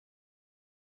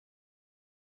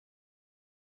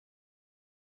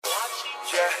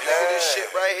Nigga, this shit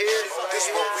right here,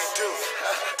 this what we do.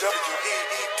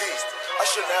 W-E-E-D. I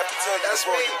shouldn't have to tell you to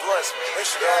roll your blunts. They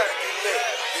should already be lit,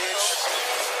 bitch.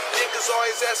 Niggas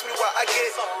always ask me why I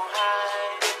get.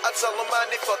 I tell them mind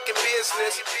their fucking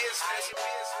business.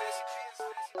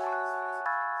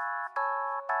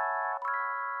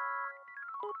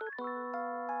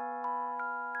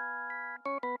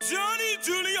 Johnny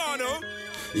Giuliano.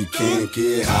 You can't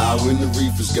get high when the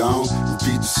reefer's gone.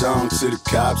 Repeat the song to the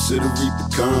cops, to the reaper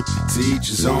come. To each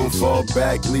his own, fall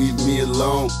back, leave me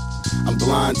alone. I'm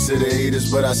blind to the haters,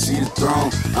 but I see the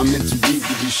throne. I'm in too deep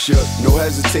to be shook. No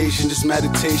hesitation, just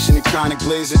meditation and chronic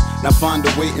blazing. Now find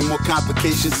a way in more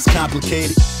complications, it's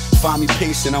complicated. Find me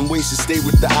patient, I'm wasted, stay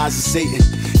with the eyes of Satan.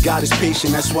 God is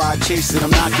patient, that's why I chase it,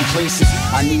 I'm not complacent.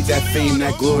 I need that fame,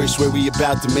 that glory, swear we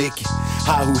about to make it.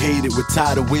 I who hate it, we're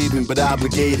tired of waving, but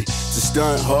obligated to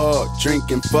stunt hard,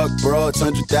 drinking, fuck broads,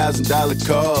 $100,000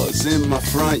 cars in my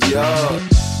front yard.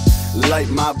 Light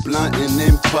my blunt and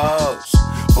impulse.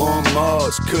 On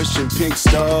Mars, cushion pink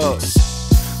stars.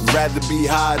 Rather be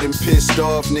high than pissed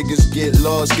off. Niggas get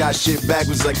lost, got shit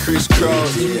backwards like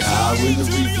crisscross. Get high when the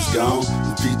reefer's gone.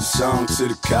 Repeat the song to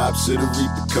the cops, to the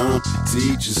reaper come. To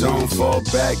each his own, fall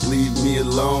back, leave me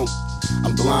alone.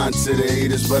 I'm blind to the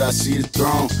haters, but I see the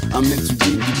throne. I'm in too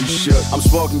deep to be shook. I'm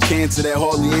sparking cancer that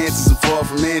hardly answers. I'm far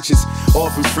from mansions,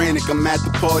 often frantic. I'm at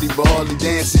the party, but hardly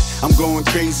dancing. I'm going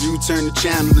crazy, you turn the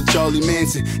channel to Charlie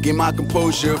Manson. Get my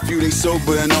composure, a few days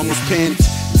sober and almost panicked.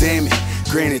 Damn it.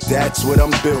 Granted, that's what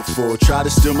I'm built for. Try to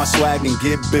steal my swag and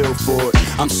get billed for it.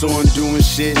 I'm soaring doing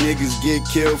shit niggas get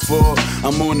killed for.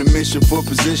 I'm on a mission for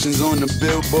positions on the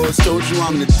billboards. Told you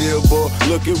I'm the deal, boy.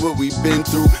 Look at what we've been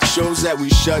through. Shows that we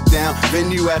shut down,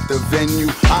 venue after venue.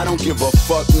 I don't give a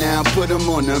fuck now, put them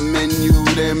on the menu.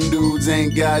 Them dudes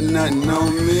ain't got nothing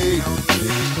on me.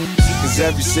 Cause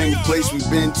every single place we've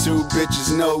been to,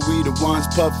 bitches know we the ones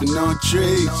puffin' on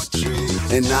trees.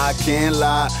 And I can't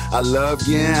lie, I love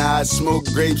getting high. Smoke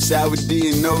grapes, sour D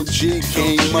and OG.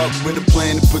 Came up with a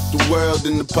plan to put the world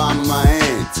in the palm of my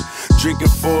hands. Drinking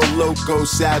 4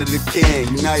 Locos out of the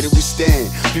can. United we stand,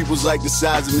 people's like the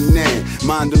size of a nan.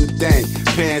 Mind on the thing,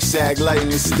 pants sag light in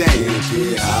the stand.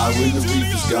 Get high when the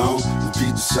reefer's gone.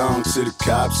 Repeat the song to the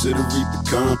cops, to the reaper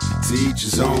come. To each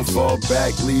his own, fall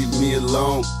back, leave me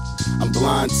alone. I'm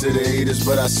blind to the haters,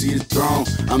 but I see the throne.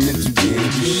 I'm in too deep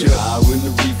to be shook. High when the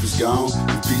reefer's gone.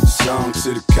 Repeat the song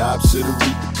to the cops, to the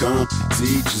reaper come. To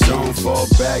each his own, fall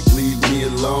back, leave me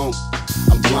alone.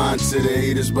 I'm blind to the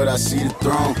haters, but I see the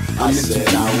throne. I'm in too deep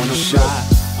to be shook.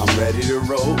 I'm ready to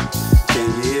roll. Can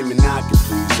you hear me knocking?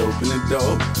 Please open the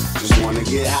door. Just wanna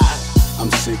get high.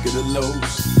 I'm sick of the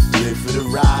lows. Live for the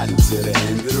ride until the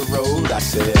end of the road. I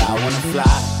said I wanna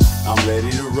fly. I'm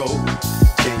ready to roll.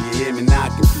 Can you hear me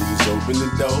knocking? Please open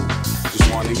the door. Just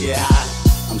wanna get high.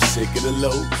 I'm sick of the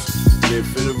lows. Live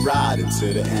for the ride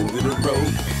until the end of the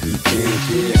road. You can't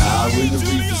get high when the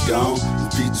reefer's gone.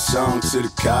 Repeat the song to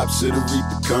the cops, to the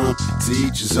reaper come. To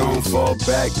each his own, fall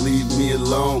back, leave me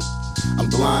alone. I'm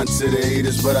blind to the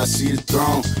haters, but I see the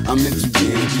throne. I'm in too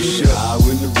deep to be shook. High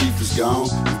when the reefer's gone.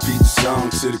 Repeat the song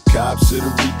to the cops, to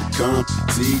the reaper come.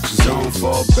 To each his own,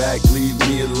 fall back, leave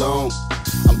me alone.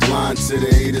 I'm blind to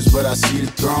the haters, but I see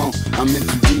the throne. I'm in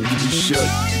too deep to be shook.